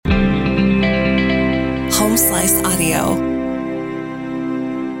Slice Audio.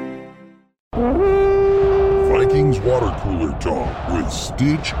 Vikings water cooler talk with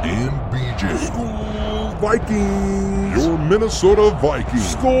Stitch and BJ. Skol Vikings! Your Minnesota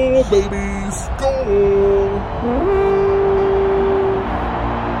Vikings. Skol, baby! Skol!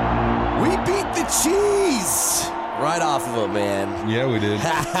 We beat the cheese right off of them, man. Yeah, we did.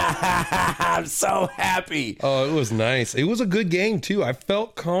 I'm so happy. Oh, it was nice. It was a good game, too. I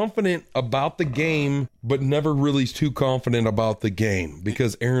felt confident about the game, but never really too confident about the game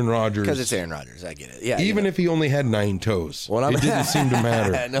because Aaron Rodgers. Because it's Aaron Rodgers. I get it. Yeah. Even if he only had 9 toes, Well, it didn't seem to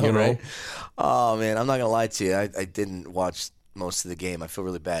matter. I know, you know? right? Oh, man. I'm not going to lie to you. I didn't watch most of the game. I feel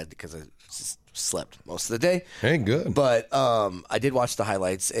really bad because I just slept most of the day. Hey, good. But I did watch the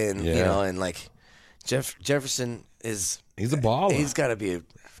highlights, and, you Yeah. know, and like Jefferson is. He's a baller. He's got to be a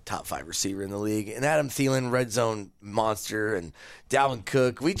top 5 receiver in the league. And Adam Thielen, red zone monster, and Dalvin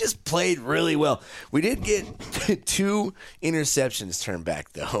Cook. We just played really well. We did get 2 interceptions turned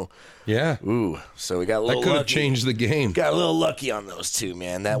back, though. Yeah. Ooh, so we got a That little could have lucky. changed the game. Got a little lucky on those 2,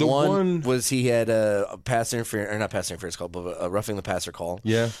 man. That The one- was he had a pass interference, or not pass interference call, but a roughing the passer call.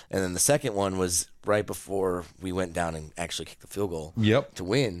 Yeah. And then the second one was right before we went down and actually kicked the field goal. Yep. To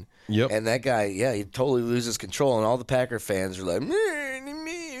win. Yep. And that guy, yeah, he totally loses control, and all the Packer fans are like,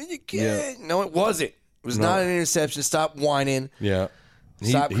 "Man, you can't." No, it wasn't. It was No. not an interception. Stop whining. Yeah.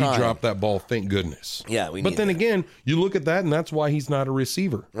 He Stop crying. dropped that ball, thank goodness. Yeah, we But need then that. again, you look at that, and that's why he's not a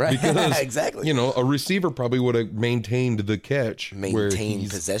receiver. Right. Because, Exactly. you know, a receiver probably would have maintained the catch. where Maintain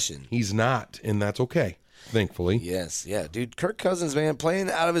he's- possession. He's not, and that's okay, thankfully. Yes, yeah, dude. Kirk Cousins, man,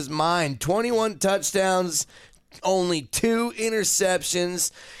 playing out of his mind. 21 touchdowns, only 2 interceptions.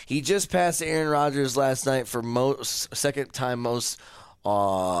 He just passed Aaron Rodgers last night for second time most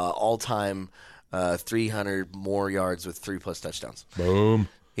all-time 300 more yards with 3+ touchdowns. Boom.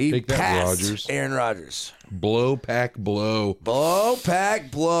 He Take that, passed Rodgers. Aaron Rodgers. Blow, pack, blow. Blow,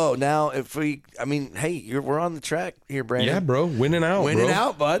 pack, blow. Now, hey, we're on the track here, Brandon. Yeah, bro. Winning out, Winning bro.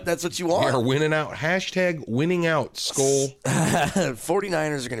 out, bud. That's what you We are want. winning out. Hashtag winning out, Skull.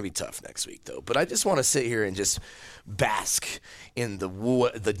 49ers are going to be tough next week, though. But I just want to sit here and just bask in the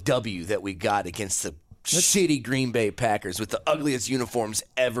W that we got against the shitty Green Bay Packers with the ugliest uniforms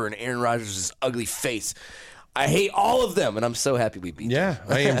ever and Aaron Rodgers' ugly face. I hate all of them, and I'm so happy we beat them. Yeah,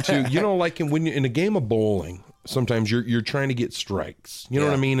 I am too. You know, like when you're in a game of bowling, sometimes you're trying to get strikes. You know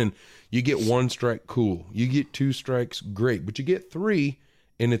what I mean? And you get 1 strike, cool. You get 2 strikes, great. But you get 3,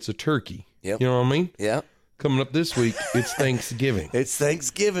 and it's a turkey. Yep. You know what I mean? Yeah. Coming up this week, it's Thanksgiving. It's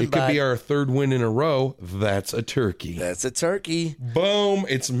Thanksgiving, It could be our 3rd win in a row. That's a turkey. That's a turkey. Boom.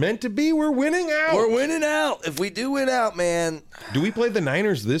 It's meant to be. We're winning out. We're winning out. If we do win out, man. Do we play the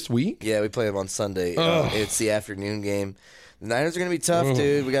Niners this week? Yeah, we play them on Sunday. It's the afternoon game. The Niners are going to be tough, Ugh.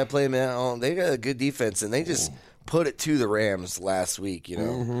 dude. We got to play them at home. They got a good defense, and they just put it to the Rams last week, you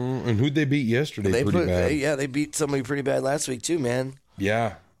know. Mm-hmm. And who'd they beat yesterday? Pretty bad. They beat somebody pretty bad last week, too, man.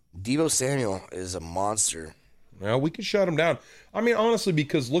 Yeah. Deebo Samuel is a monster. Well, we could shut them down. I mean, honestly,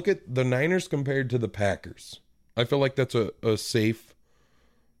 because look at the Niners compared to the Packers. I feel like that's a safe,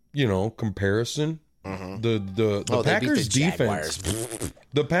 comparison. Mm-hmm. The Packers defense,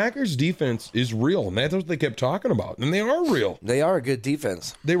 the Packers defense is real, and that's what they kept talking about, and they are real. They are a good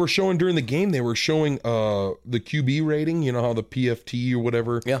defense. They were showing during the game. They were showing the QB rating. You know how the PFT or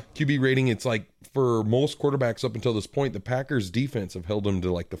whatever QB rating. It's like for most quarterbacks up until this point, the Packers defense have held them to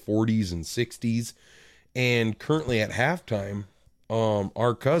like the 40s and 60s. And currently at halftime,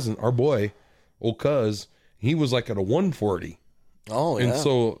 our boy, old Cuz, he was like at a 140. Oh, yeah. And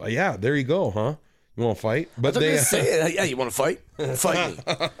so, there you go, huh? You want to fight? But That's what I'm saying. Yeah, you want to fight? Fight me.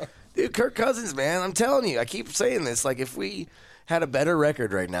 Dude, Kirk Cousins, man, I'm telling you, I keep saying this. Like, if we had a better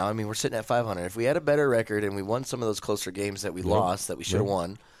record right now, I mean, we're sitting at 500. If we had a better record and we won some of those closer games that we lost, that we should have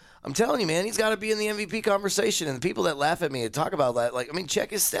won, I'm telling you, man, he's got to be in the MVP conversation. And the people that laugh at me and talk about that, check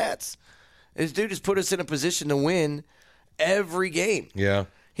his stats. This dude has put us in a position to win every game. Yeah.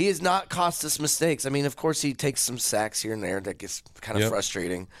 He has not cost us mistakes. I mean, of course, he takes some sacks here and there that gets kind of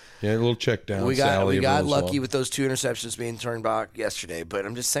frustrating. Yeah, a little check down. We got every lucky well. with those 2 interceptions being turned back yesterday, but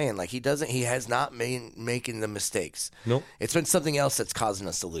I'm just saying, he has not making the mistakes. Nope. It's been something else that's causing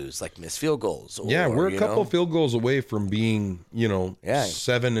us to lose, like missed field goals. Or, We're a couple field goals away from being,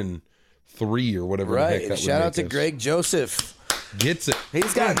 7-3 or whatever. Right. The heck And that shout would out to make us. Greg Joseph. Gets it.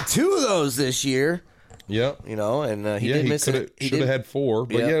 He's gotten 2 of those this year. Yep. And he did miss it. Should have had 4,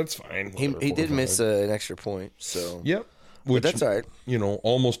 but it's fine. He Whatever, did 4 or miss 5. an extra point. So Yep. Which, that's all right.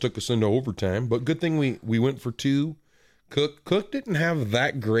 Almost took us into overtime. But good thing we went for 2. Cook didn't have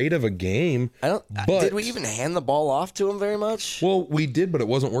that great of a game. Did we even hand the ball off to him very much? Well, we did, but it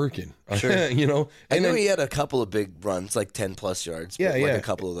wasn't working. Sure. You know, I know he had a couple of big runs, like 10+ yards. Yeah, like a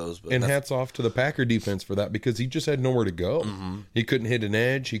couple of those. But and hats off to the Packer defense for that, because he just had nowhere to go. He couldn't hit an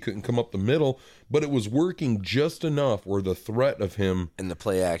edge. He couldn't come up the middle, but it was working just enough where the threat of him and the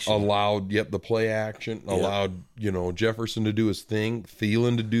play action allowed Jefferson to do his thing,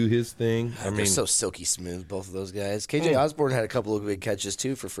 Thielen to do his thing. They're so silky smooth, both of those guys. KJ Osborne had a couple of big catches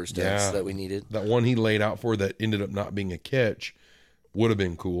too for first downs that we needed. That one he laid out for that ended up not being a catch would have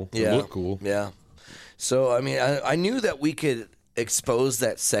been cool. Yeah, it looked cool. Yeah. So I mean, I knew that we could expose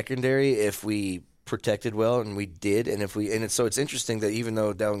that secondary if we protected well, and we did. So it's interesting that even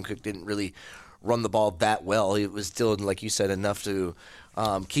though Dalvin Cook didn't really run the ball that well, it was still, like you said, enough to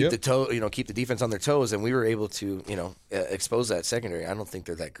keep the defense on their toes, and we were able to expose that secondary. I don't think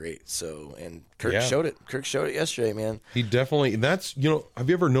they're that great. So, and Kirk showed it. Kirk showed it yesterday, man. He definitely. That's have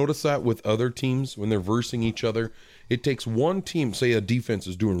you ever noticed that with other teams when they're versing each other? It takes one team, say a defense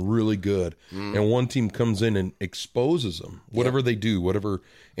is doing really good, and one team comes in and exposes them, whatever they do,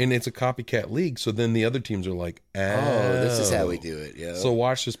 and it's a copycat league. So then the other teams are like, this is how we do it. Yeah. So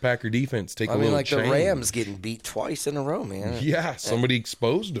watch this Packer defense take a little change. The Rams getting beat twice in a row, man. Yeah, somebody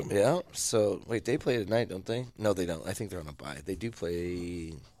exposed them. Yeah. So wait, they play tonight, don't they? No, they don't. I think they're on a bye. They do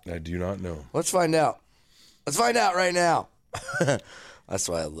play. I do not know. Let's find out. Let's find out right now. That's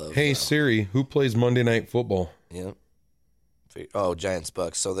why I love. Hey Siri, who plays Monday Night Football? Yep. Oh, Giants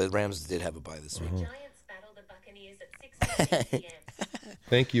Bucks. So the Rams did have a bye this week. Giants battle the Buccaneers at 6 p.m.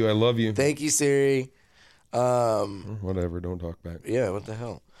 Thank you. I love you. Thank you, Siri. Whatever. Don't talk back. Yeah, what the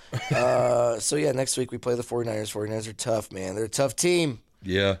hell? So yeah, next week we play the 49ers. 49ers are tough, man. They're a tough team.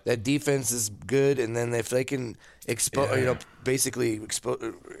 Yeah. That defense is good, and then if they can basically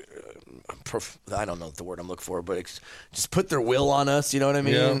expose. I don't know the word I'm looking for, but just put their will on us. You know what I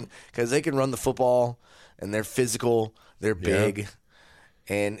mean? Because they can run the football, and they're physical. They're big,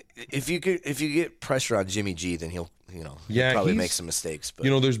 and if you get pressure on Jimmy G, then he'll probably make some mistakes. But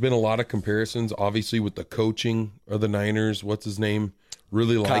there's been a lot of comparisons, obviously, with the coaching of the Niners. What's his name?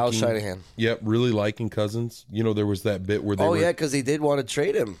 Really Kyle liking Shanahan. Yep, really liking Cousins. There was that bit where they because he did want to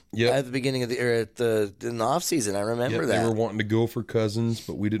trade him at the beginning of the year in the offseason. I remember that. They were wanting to go for Cousins,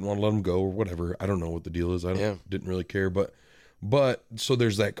 but we didn't want to let him go or whatever. I don't know what the deal is. Didn't really care, but so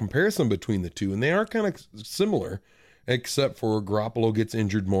there's that comparison between the two, and they are kind of similar, except for Garoppolo gets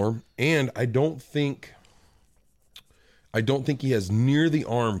injured more, and I don't think he has near the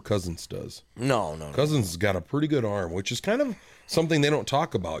arm Cousins does. No. Cousins has got a pretty good arm, which is kind of something they don't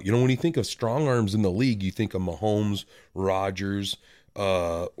talk about. When you think of strong arms in the league, you think of Mahomes, Rodgers,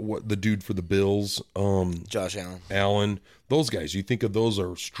 the dude for the Bills, Josh Allen, those guys. You think of those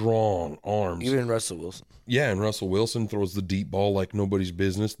are strong arms. Even Russell Wilson. Yeah, and Russell Wilson throws the deep ball like nobody's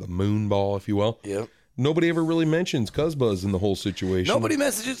business, the moon ball, if you will. Yep. Nobody ever really mentions Cuzbuzz in the whole situation. Nobody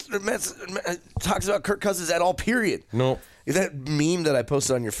talks about Kirk Cousins at all, period. No. That meme that I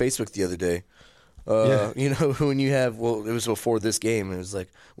posted on your Facebook the other day, when you have, it was before this game, it was like,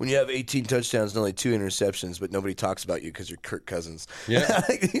 when you have 18 touchdowns and only 2 interceptions, but nobody talks about you because you're Kirk Cousins. Yeah,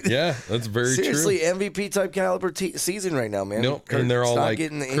 yeah, that's very Seriously, true. MVP type caliber season right now, man. Nope, and they're all not like,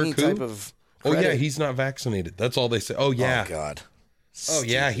 getting any Kirk type of credit. Oh, yeah, he's not vaccinated. That's all they say. Oh, yeah. Oh, God. Oh,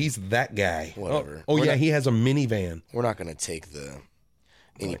 yeah, he's that guy. Whatever. Oh, he has a minivan. We're not going to take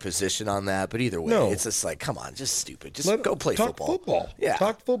any position on that, but either way, it's just like, come on, just stupid. Just go play football. Yeah.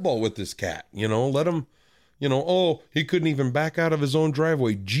 Talk football with this cat. Let him, he couldn't even back out of his own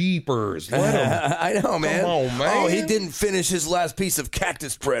driveway. Jeepers. Let him. I know, man. Come on, man. Oh, he didn't finish his last piece of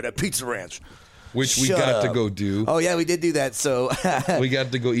cactus bread at Pizza Ranch. Which we got to go do. Oh, yeah, we did do that. So we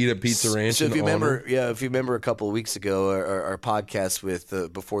got to go eat at Pizza Ranch. So if you remember a couple of weeks ago, our podcast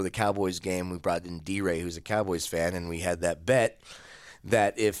with before the Cowboys game, we brought in D-Ray, who's a Cowboys fan, and we had that bet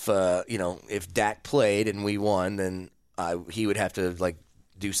that if Dak played and we won, then he would have to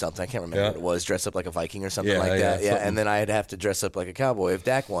do something. I can't remember what it was. Dress up like a Viking or something like that. Yeah, and then I'd have to dress up like a cowboy if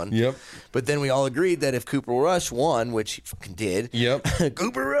Dak won. Yep. But then we all agreed that if Cooper Rush won, which he fucking did. Yep.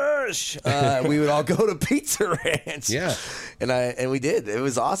 Cooper Rush. We would all go to Pizza Ranch. Yeah. And we did. It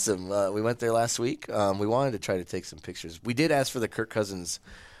was awesome. We went there last week. We wanted to try to take some pictures. We did ask for the Kirk Cousins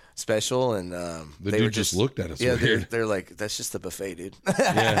special, and the dude just looked at us. Yeah, weird. They're like, that's just the buffet, dude.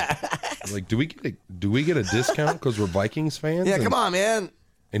 Yeah. Like, do we get a discount because we're Vikings fans? Yeah, come on, man.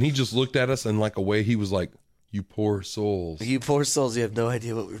 And he just looked at us in like a way he was like, You poor souls. You poor souls, you have no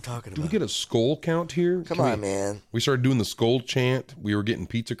idea what we were talking Do about. we get a skull count here? Come on, man. We started doing the skull chant. We were getting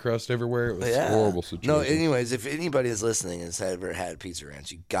pizza crust everywhere. It was a horrible situation. No, anyways, if anybody is listening and has ever had Pizza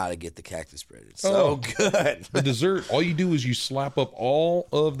Ranch, you got to get the cactus bread. It's so good. The dessert, all you do is you slap up all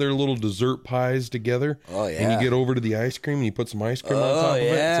of their little dessert pies together. Oh, yeah. And you get over to the ice cream and you put some ice cream on top of it.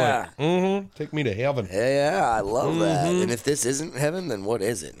 Yeah. It's like, take me to heaven. Yeah, I love that. And if this isn't heaven, then what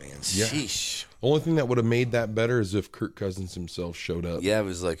is it, man? Yeah. Sheesh. Only thing that would have made that better is if Kirk Cousins himself showed up. Yeah, it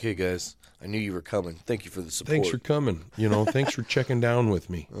was like, hey, guys, I knew you were coming. Thank you for the support. Thanks for coming. Thanks for checking down with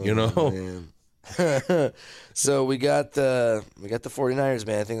me. Man. So we got the 49ers,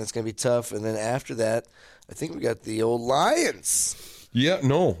 man. I think that's going to be tough. And then after that, I think we got the old Lions. Yeah,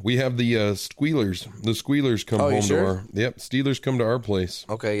 no, we have the Squealers. The Squealers come home to our. Yep, Steelers come to our place.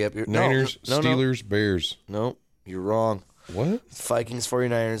 Okay, yep. Niners, Steelers, Bears. No, you're wrong. What? Vikings,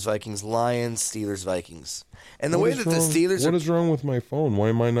 49ers, Vikings, Lions, Steelers, Vikings. And the way that the Steelers What is wrong with my phone? Why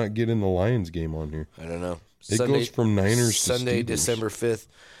am I not getting the Lions game on here? I don't know. It goes from Niners to Sunday, Steelers. December 5th.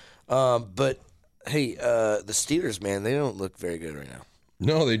 But, hey, the Steelers, man, they don't look very good right now.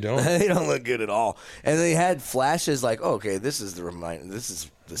 No, they don't. They don't look good at all. And they had flashes like, oh, okay, this is the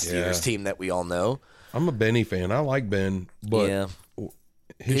Steelers team that we all know. I'm a Benny fan. I like Ben, but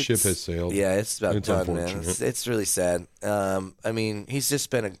his ship has sailed. Yeah, it's about done, man. unfortunate. It's really sad. I mean, he's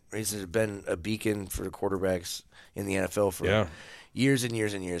been a beacon for the quarterbacks in the NFL for years and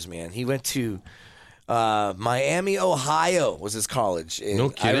years and years, man. He went to Miami, Ohio was his college. And No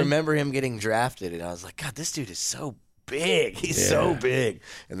kidding. I remember him getting drafted, and I was like, God, this dude is so big. He's so big.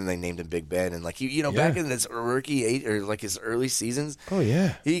 And then they named him Big Ben. And like back in his rookie age or like his early seasons,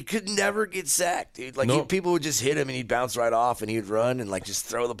 he could never get sacked, dude. Like people would just hit him and he'd bounce right off and he'd run and like just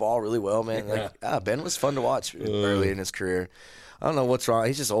throw the ball really well, man. Like Ben was fun to watch early in his career. I don't know what's wrong.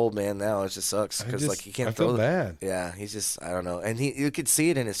 He's just old, man. Now it just sucks because like he can't throw. I feel bad. Yeah, he's just I don't know, and you could see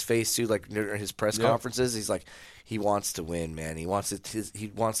it in his face too. Like during his press conferences, he's like he wants to win, man. He wants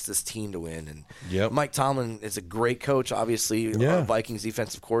this team to win. And Mike Tomlin is a great coach, obviously, Vikings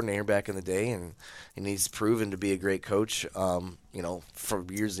defensive coordinator back in the day, and he's proven to be a great coach. For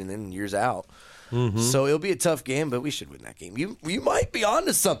years in and years out. Mm-hmm. So it'll be a tough game, but we should win that game. You might be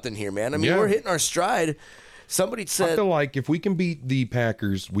onto something here, man. I mean, we're hitting our stride. Somebody said, I feel like if we can beat the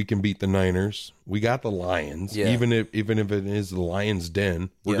Packers, we can beat the Niners. We got the Lions. Yeah. Even if it is the Lions' den,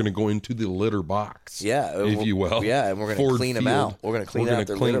 we're going to go into the litter box. Yeah, if you will. Yeah, and we're going to clean them out. We're going to clean out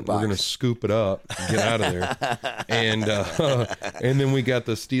their litter box. We're going to scoop it up, get out of there, and then we got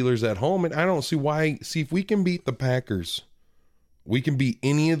the Steelers at home. And I don't see why. See, if we can beat the Packers, we can beat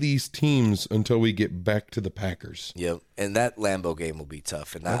any of these teams until we get back to the Packers. Yep, and that Lambeau game will be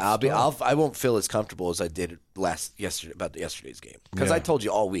tough, and I won't feel as comfortable as I did yesterday's game because I told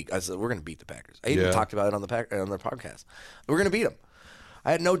you all week I said we're going to beat the Packers. I even talked about it on the podcast. We're going to beat them.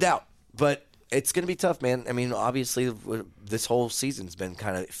 I had no doubt, but it's going to be tough, man. I mean, obviously, this whole season's been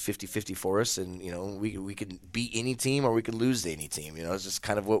kind of 50-50 for us, and we can beat any team or we can lose to any team. It's just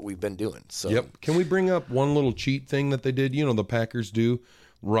kind of what we've been doing. So, Can we bring up one little cheat thing that they did? The Packers do.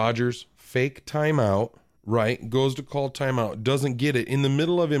 Rodgers fake timeout, right? Goes to call timeout, doesn't get it. In the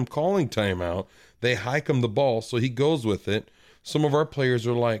middle of him calling timeout, they hike him the ball, so he goes with it. Some of our players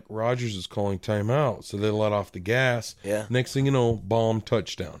are like, Rodgers is calling timeout, so they let off the gas. Yeah. Next thing you know, bomb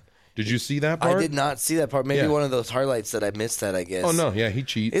touchdown. Did you see that part? I did not see that part. Maybe one of those highlights that I missed that, I guess. Oh, no. Yeah, he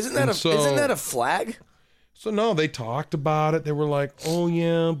cheats. Isn't that a flag? So, no, they talked about it. They were like, oh,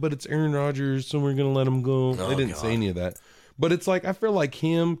 yeah, but it's Aaron Rodgers, so we're going to let him go. They didn't say any of that. But it's like, I feel like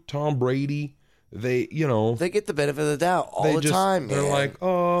him, Tom Brady, they get the benefit of the doubt all the time, man. They're like,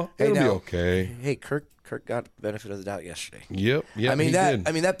 oh, it'll be okay. Hey, Kirk got the benefit of the doubt yesterday. Yep. I mean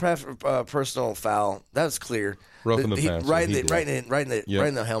that personal foul, that was clear. Roughing the passer. Right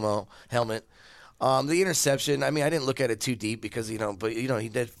in the helmet. The interception, I mean, I didn't look at it too deep because he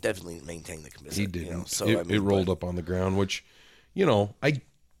definitely maintained the commitment. He didn't. So it rolled up on the ground, which,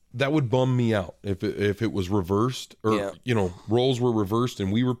 that would bum me out if it was reversed or roles were reversed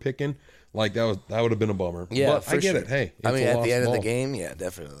and we were picking. Like that would have been a bummer. Yeah, but I get it. Hey, I mean, at the end of the game, yeah,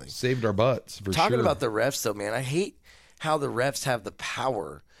 definitely saved our butts. Talking about the refs, though, man, I hate how the refs have the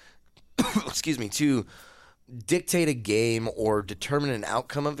power. excuse me, to dictate a game or determine an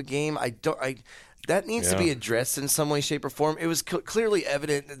outcome of a game. That needs to be addressed in some way, shape, or form. It was clearly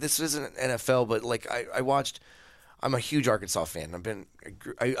evident that this isn't NFL, but like I watched. I'm a huge Arkansas fan.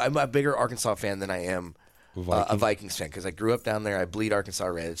 I'm a bigger Arkansas fan than I am a Vikings fan because I grew up down there. I bleed Arkansas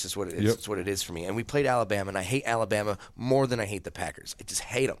red. It's just what it is. It's what it is for me. And we played Alabama, and I hate Alabama more than I hate the Packers. I just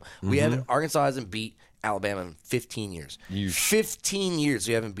hate them. Arkansas hasn't beat Alabama in 15 years. 15 years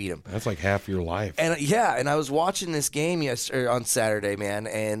we haven't beat them. That's like half your life. And and I was watching this game on Saturday, man,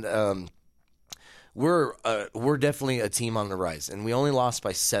 and we're definitely a team on the rise, and we only lost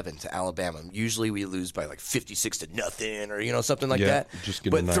by 7 to Alabama. Usually we lose by like 56-0 or something like that. Just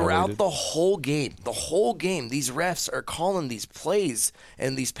get but throughout annihilated. the whole game, these refs are calling these plays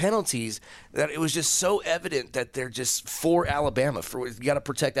and these penalties that it was just so evident that they're just for Alabama. You got to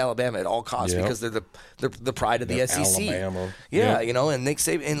protect Alabama at all costs because they're the pride of the SEC. Alabama. Yeah, Yep. and Nick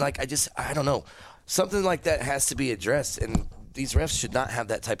Saban, and like I don't know, something like that has to be addressed, and these refs should not have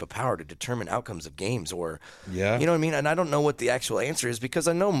that type of power to determine outcomes of games, or you know what I mean. And I don't know what the actual answer is, because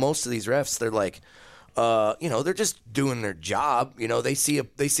I know most of these refs, they're like, they're just doing their job. They see a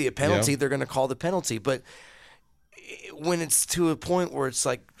penalty, they're going to call the penalty. But when it's to a point where it's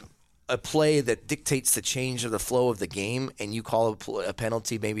like a play that dictates the change of the flow of the game, and you call a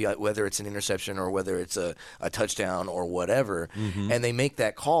penalty, maybe whether it's an interception or whether it's a touchdown or whatever, and they make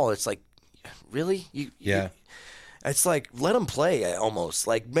that call, it's like, really? It's like, let them play almost.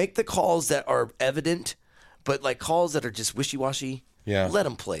 Like, make the calls that are evident, but like calls that are just wishy-washy, let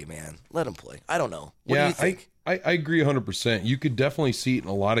them play, man. Let them play. I don't know. What do you think? I agree 100%. You could definitely see it in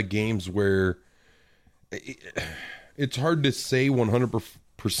a lot of games where it's hard to say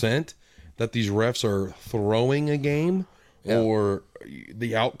 100% that these refs are throwing a game or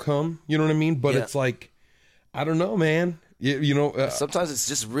the outcome. You know what I mean? But it's like, I don't know, man. Sometimes it's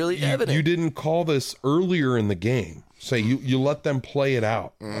just really evident. You didn't call this earlier in the game. Say you let them play it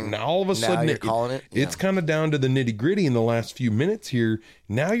out. Now all of a sudden you're calling it. It's kind of down to the nitty gritty in the last few minutes here.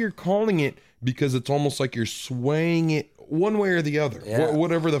 Now you're calling it because it's almost like you're swaying it one way or the other. Yeah.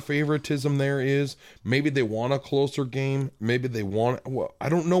 Whatever the favoritism there is. Maybe they want a closer game. Maybe they want. Well, I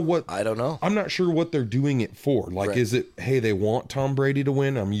don't know what. I don't know. I'm not sure what they're doing it for. Like, is it, hey, they want Tom Brady to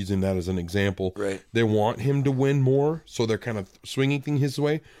win? I'm using that as an example. Right. They want him to win more, so they're kind of swinging things his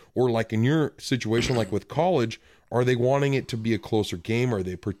way. Or like in your situation, like with college, are they wanting it to be a closer game? Are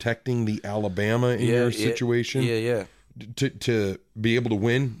they protecting the Alabama in your situation? Yeah. To be able to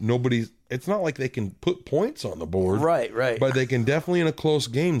win, it's not like they can put points on the board. Right. But they can definitely in a close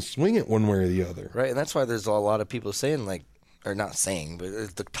game swing it one way or the other. Right, and that's why there's a lot of people saying, like, or not saying,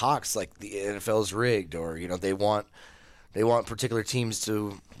 but the talks like the NFL is rigged, or they want particular teams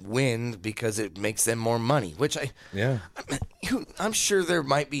to win because it makes them more money. Which I'm sure there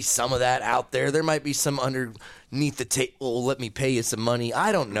might be some of that out there. There might be some underneath the table. Let me pay you some money.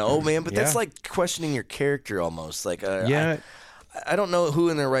 I don't know, man. But that's like questioning your character almost. Like, I don't know who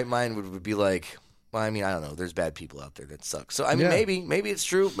in their right mind would be like, well, I mean, I don't know. There's bad people out there that suck. So I mean, maybe it's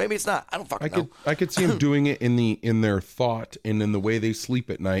true. Maybe it's not. I don't fucking know. I could see them doing it in their thought and in the way they sleep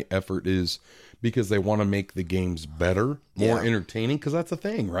at night. Effort is because they want to make the games better, more entertaining. Because that's the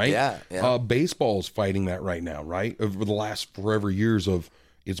thing, right? Yeah. Baseball's fighting that right now, right? Over the last forever years of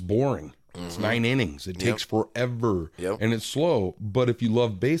it's boring. It's 9 innings. It takes forever, and it's slow. But if you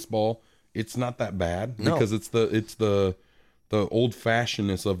love baseball, it's not that bad because it's the old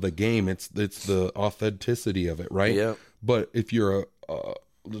fashionedness of the game. It's the authenticity of it, right? Yeah. But if you're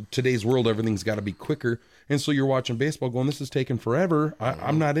today's world, everything's got to be quicker, and so you're watching baseball, going, "This is taking forever.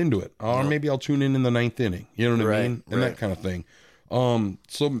 I'm not into it." Or maybe I'll tune in the 9th inning. You know what I mean? And that kind of thing.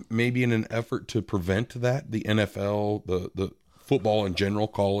 So maybe in an effort to prevent that, the NFL, the football in general,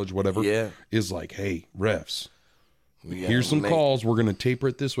 college, whatever, is like, "Hey, refs. Here's some calls. We're going to taper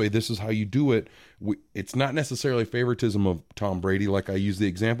it this way. This is how you do it." It's not necessarily favoritism of Tom Brady, like I use the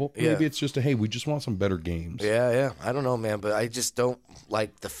example. Maybe it's just hey, we just want some better games. Yeah. I don't know, man, but I just don't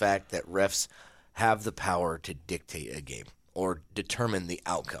like the fact that refs have the power to dictate a game or determine the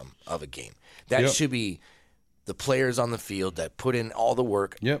outcome of a game. That should be the players on the field that put in all the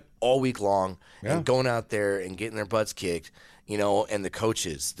work all week long and going out there and getting their butts kicked, and the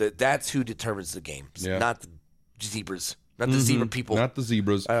coaches. That's who determines the game, not the zebras, not the zebra people, not the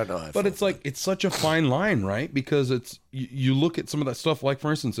zebras. I don't know, but it's like it's such a fine line, right? Because it's you look at some of that stuff. Like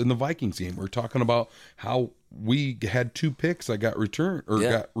for instance, in the Vikings game, we're talking about how we had 2 picks that got returned or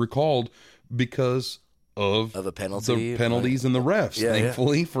got recalled because of a penalty, the penalties and the refs.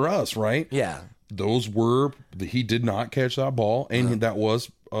 Thankfully for us, right? Yeah, those were he did not catch that ball, and that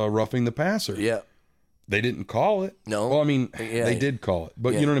was roughing the passer. Yeah. They didn't call it. No. Well, I mean, they did call it,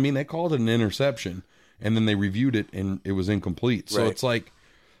 but you know what I mean. They called it an interception. And then they reviewed it, and it was incomplete. So it's like,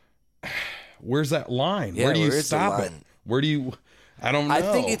 where's that line? Yeah, where do you stop it? Where do you? I don't know. I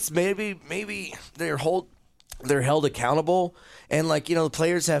think it's maybe they're held accountable, and like the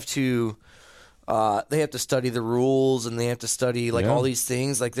players have to, they have to study the rules, and they have to study all these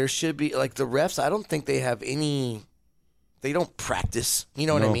things. Like there should be like the refs. I don't think they have any they don't practice. You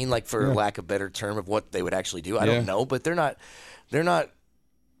know what I mean? Like, for lack of a better term of what they would actually do. I don't know, but they're not.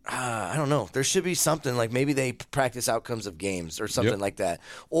 I don't know. There should be something like maybe they practice outcomes of games or something like that.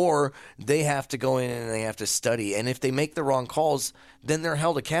 Or they have to go in and they have to study. And if they make the wrong calls, then they're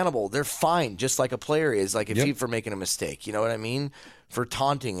held accountable. They're fined just like a player is, like if you for making a mistake. You know what I mean? For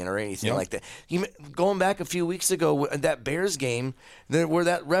taunting or anything like that. Going back a few weeks ago, that Bears game, where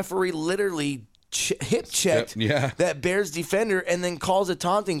that referee literally hip checked that Bears defender and then calls a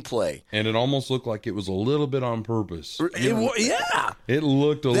taunting play. And it almost looked like it was a little bit on purpose. It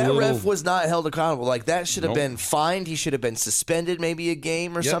looked a little. That ref was not held accountable. Like, that should have been fined. He should have been suspended maybe a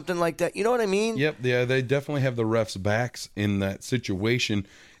game or something like that. You know what I mean? Yep. Yeah, they definitely have the refs' backs in that situation.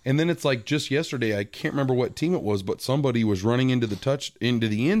 And then it's like just yesterday, I can't remember what team it was, but somebody was running into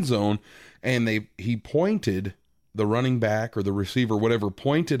the end zone, and he pointed, the running back or the receiver, whatever,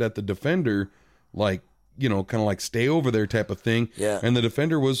 pointed at the defender, like, you know, kind of like stay over there type of thing. Yeah. And the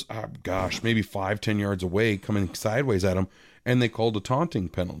defender was, maybe 5-10 yards away, coming sideways at him, and they called a taunting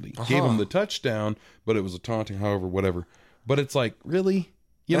penalty. Gave him the touchdown, but it was a taunting, however, whatever. But it's like, really?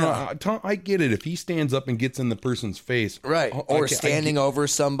 You know, I get it. If he stands up and gets in the person's face. Right. Or standing over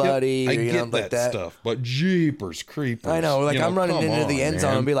somebody. I or, get like that stuff. But jeepers creepers. I know. Like, I'm running into the end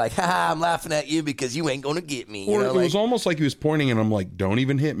zone and be like, I'm laughing at you because you ain't going to get me. Or it was almost like he was pointing and I'm like, don't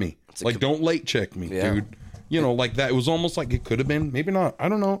even hit me. Like, don't late check me, dude. You know, like that. It was almost like it could have been. Maybe not. I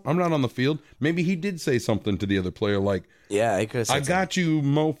don't know. I'm not on the field. Maybe he did say something to the other player like, yeah, he could have said I got you,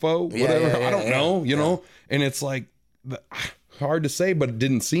 mofo. Whatever. I don't know. You know? And it's like, hard to say, but it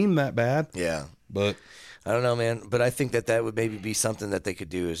didn't seem that bad. Yeah. But I don't know, man. But I think that would maybe be something that they could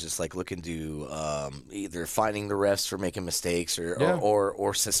do, is just like look into either finding the refs for making mistakes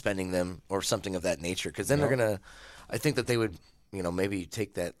or suspending them or something of that nature. Because then they're going to, I think that they would, you know, maybe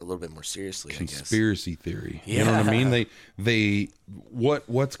take that a little bit more seriously. Conspiracy theory. You know what I mean?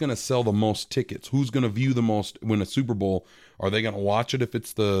 What's going to sell the most tickets? Who's going to view the most win a Super Bowl? Are they going to watch it if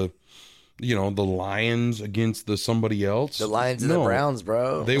it's the Lions against somebody else? The Lions and the Browns,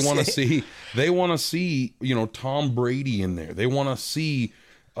 bro. They want to see, you know, Tom Brady in there. They want to see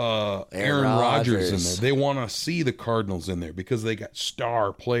Aaron Rodgers in there. They want to see the Cardinals in there because they got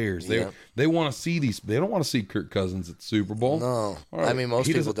star players. They want to see these. They don't want to see Kirk Cousins at the Super Bowl. No. Right. I mean, most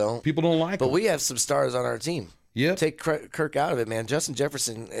people don't. People don't like him. But we have some stars on our team. Yeah. Take Kirk out of it, man. Justin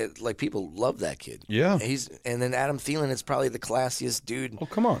Jefferson, like, people love that kid. Yeah. And then Adam Thielen is probably the classiest dude. Oh,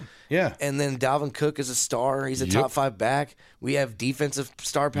 come on. Yeah. And then Dalvin Cook is a star. He's a top 5 back. We have defensive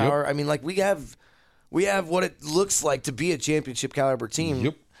star power. I mean, like, we have what it looks like to be a championship caliber team.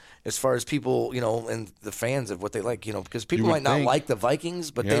 Yep. As far as people, you know, and the fans of what they like, you know, because people might not like the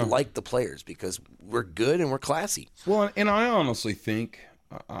Vikings, but they like the players because we're good and we're classy. Well, and I honestly think,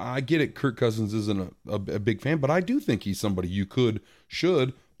 I get it, Kirk Cousins isn't a big fan, but I do think he's somebody you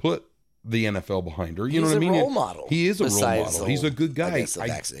should put the NFL behind her. You know what I mean? He's a role model. He is a role model. He's a good guy.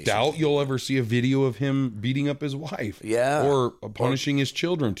 I doubt you'll ever see a video of him beating up his wife. Yeah. Or punishing his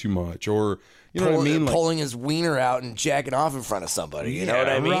children too much. Or, you know what I mean? Pulling his wiener out and jacking off in front of somebody. You know what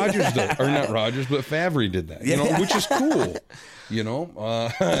I mean? Rodgers did, or not Rodgers, but Favre did that. You know, which is cool. You know?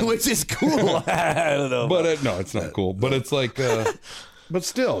 Which is cool. I don't know. But no, it's not cool. But it's like... But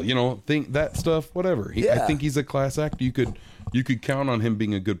still, you know, think that stuff, whatever. I think he's a class act. You could count on him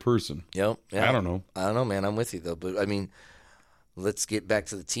being a good person. Yep. Yeah. I don't know. I don't know, man. I'm with you, though. But, I mean, let's get back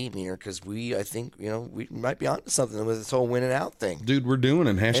to the team here because I think, you know, we might be onto something with this whole winning out thing. Dude, we're doing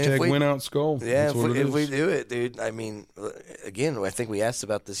it. Hashtag win out skull. Yeah, if we do it, dude. I mean, again, I think we asked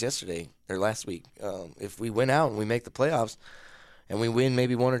about this yesterday or last week. If we win out and we make the playoffs and we win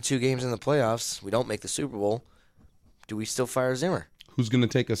maybe 1 or 2 games in the playoffs, we don't make the Super Bowl, do we still fire Zimmer? Who's going to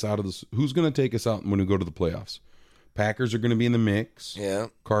take us out of this? Who's going to take us out when we go to the playoffs? Packers are going to be in the mix. Yeah.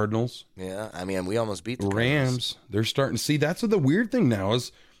 Cardinals. Yeah. I mean, we almost beat the Rams. Cardinals. They're starting to see. That's what the weird thing now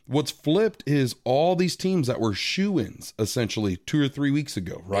is. What's flipped is all these teams that were shoo-ins essentially 2 or 3 weeks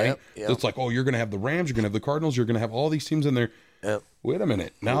ago, right? Yep. So it's like, oh, you're going to have the Rams, you're going to have the Cardinals, you're going to have all these teams in there. Yep. Wait a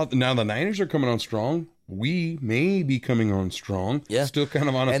minute. Now the Niners are coming on strong. We may be coming on strong. Yeah. Still kind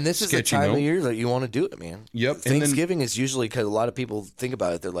of on a And this is the time of year that you want to do it, man. Yep. Thanksgiving is usually, because a lot of people think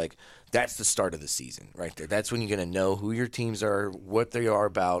about it, they're like, that's the start of the season right there. That's when you're going to know who your teams are, what they are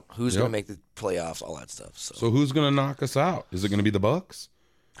about, who's going to make the playoffs, all that stuff. So who's going to knock us out? Is it going to be the Bucks?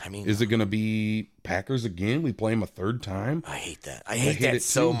 I mean, is it going to be Packers again? We play them a third time? I hate that. I hate that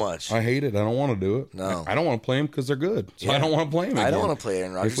so much. I hate it. I don't want to do it. No. I don't want to play them because they're good. So I don't want to play them again. I don't want to play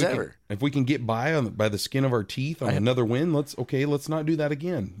Aaron Rodgers ever. If we can get by the skin of our teeth on another win, let's not do that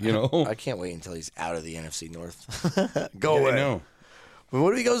again. You know, I can't wait until he's out of the NFC North. Go away. I know. But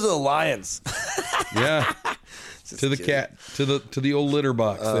what if he goes to the Lions? Yeah. To the cat, to the old litter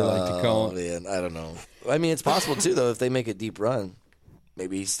box, they like to call it. Man, I don't know. I mean, it's possible too, though. If they make a deep run,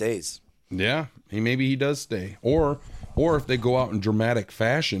 maybe he stays. Yeah, maybe he does stay, or if they go out in dramatic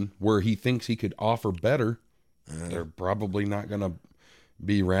fashion where he thinks he could offer better, they're probably not going to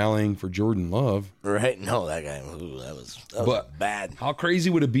be rallying for Jordan Love. Right? No, that guy. Ooh, that was bad. How crazy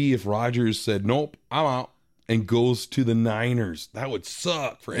would it be if Rodgers said, "Nope, I'm out," and goes to the Niners? That would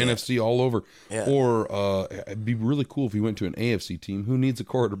suck for NFC all over. Yeah. Or it'd be really cool if he went to an AFC team. Who needs a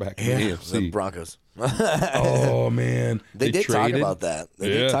quarterback in the AFC? The Broncos. Oh man, they did traded. talk about that. They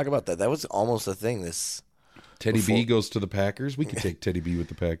did talk about that. That was almost a thing. Teddy B goes to the Packers. We could take Teddy B with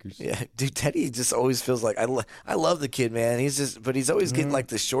the Packers. Yeah, dude, Teddy just always feels like I love the kid, man. But he's always getting like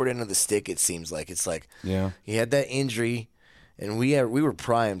the short end of the stick. It seems like it's like he had that injury, and we were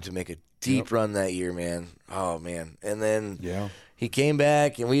primed to make a deep run that year, man. Oh man, and then he came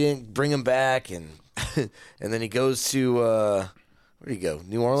back, and we didn't bring him back, and and then he goes to where did he go?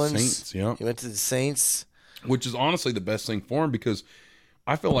 New Orleans. Saints. Yeah, he went to the Saints, which is honestly the best thing for him because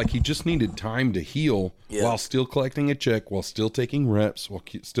I felt like he just needed time to heal while still collecting a check, while still taking reps, while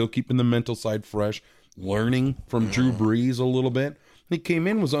still keeping the mental side fresh, learning from Drew Brees a little bit. He came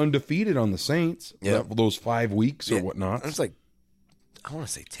in, was undefeated on the Saints those 5 weeks or whatnot. It's like, I want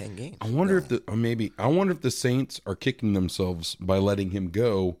to say 10 games. I wonder if the Saints are kicking themselves by letting him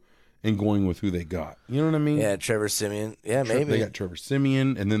go and going with who they got. You know what I mean? Yeah, Trevor Siemian. Yeah, maybe. They got Trevor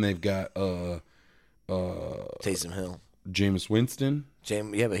Siemian, and then they've got Taysom Hill. Jameis Winston.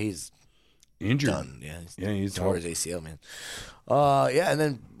 Yeah, but he's injured. Done. Yeah, he's tore his ACL, man. And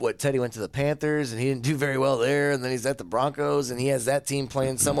then Teddy went to the Panthers, and he didn't do very well there. And then he's at the Broncos, and he has that team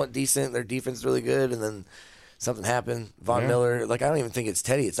playing somewhat decent. Their defense is really good, and then something happened. Von Miller, I don't even think it's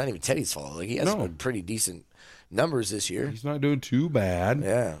Teddy. It's not even Teddy's fault. He has some pretty decent numbers this year. He's not doing too bad.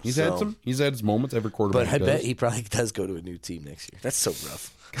 Yeah, he's had his moments. Every quarterback, but I bet he probably does go to a new team next year. That's so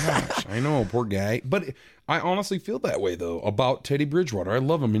rough. Gosh, I know, poor guy. But I honestly feel that way though about Teddy Bridgewater. I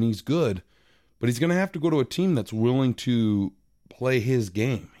love him and he's good, but he's going to have to go to a team that's willing to play his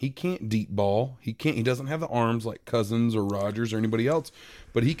game. He can't deep ball. He doesn't have the arms like Cousins or Rodgers or anybody else,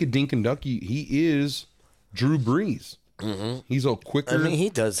 but he could dink and duck. He is Drew Brees. Mm-hmm. He's a quicker. I mean, he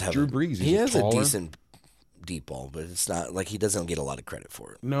does have Drew Brees. He has a decent deep ball, but it's not like he doesn't get a lot of credit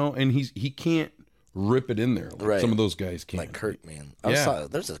for it. No, and he can't rip it in there like some of those guys can. Like Kirk, man.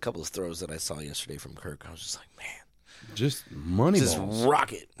 There's a couple of throws that I saw yesterday from Kirk. I was just like, man, just money just balls.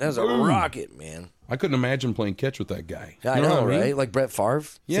 Rocket. That was a rocket, man. I couldn't imagine playing catch with that guy. Yeah, I know, right? Like Brett Favre.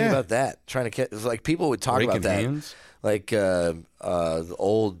 Think about that. Trying to catch. Like people would talk about that. Hands. Like the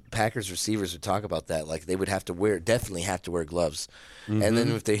old Packers receivers would talk about that. Like they would definitely have to wear gloves. Mm-hmm. And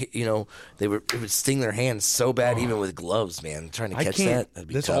then if it would sting their hands so bad even with gloves, man. Trying to catch that'd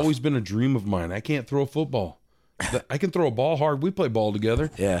be That's tough. always been a dream of mine. I can't throw a football. I can throw a ball hard. We play ball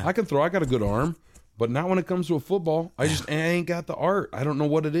together. Yeah. I can throw. I got a good arm. But not when it comes to a football. I ain't got the art. I don't know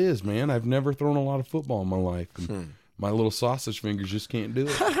what it is, man. I've never thrown a lot of football in my life. My little sausage fingers just can't do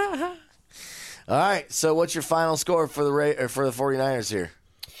it. All right. So what's your final score for the 49ers here?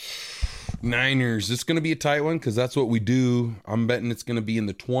 Niners. It's going to be a tight one because that's what we do. I'm betting it's going to be in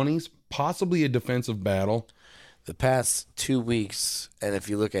the 20s, possibly a defensive battle. The past 2 weeks, and if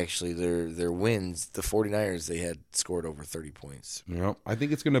you look actually, their wins, the 49ers, they had scored over 30 points. Yeah, I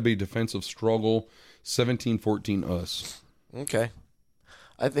think it's going to be a defensive struggle, 17-14 us. Okay.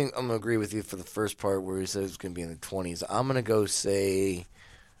 I think I'm going to agree with you for the first part where he said it's going to be in the 20s. I'm going to go say,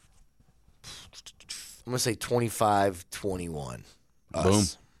 25-21.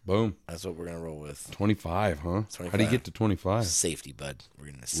 Us. Boom. That's what we're going to roll with. 25, huh? 25. How do you get to 25? Safety, bud.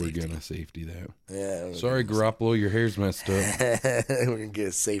 We're going to safety that. Yeah. Sorry, Garoppolo, your hair's messed up. We're going to get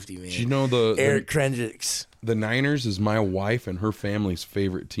a safety, man. You know Eric Kendricks. The Niners is my wife and her family's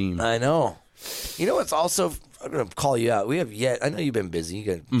favorite team. I know. You know what's also, I'm going to call you out. I know you've been busy.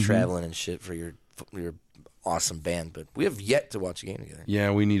 You got traveling and shit for your awesome band, but we have yet to watch a game together. Yeah,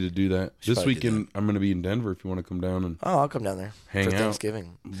 we need to do that. This weekend, I'm going to be in Denver if you want to come down and I'll come down there hang for out.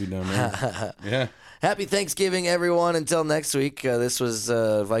 Thanksgiving. We'll be down there. Yeah. Happy Thanksgiving, everyone. Until next week, this was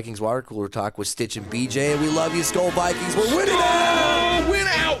Vikings Water Cooler Talk with Stitch and BJ, and we love you, Skol Vikings. We're winning out! Win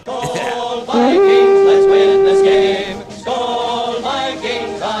out! Skol Vikings, let's win this game. Skol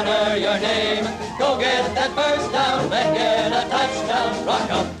Vikings, honor your name. Go get that first down, make it a touchdown.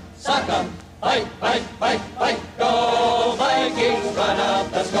 Rock 'em, sock 'em. Fight, fight, fight, fight, go Vikings, run up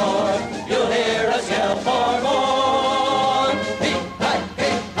the score. You'll hear us yell for more.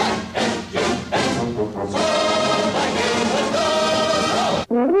 V-I-K-I-N-G-S. Skol Vikings, let's go!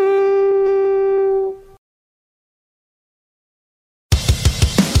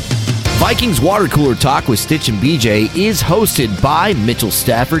 Vikings Water Cooler Talk with Stitch and BJ is hosted by Mitchell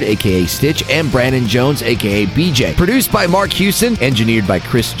Stafford, a.k.a. Stitch, and Brandon Jones, a.k.a. BJ. Produced by Mark Hewson, engineered by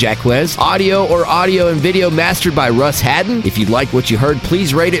Chris Jacquez. Audio and video mastered by Russ Haddon. If you like what you heard,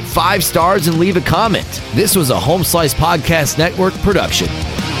 please rate it 5 stars and leave a comment. This was a Home Slice Podcast Network production.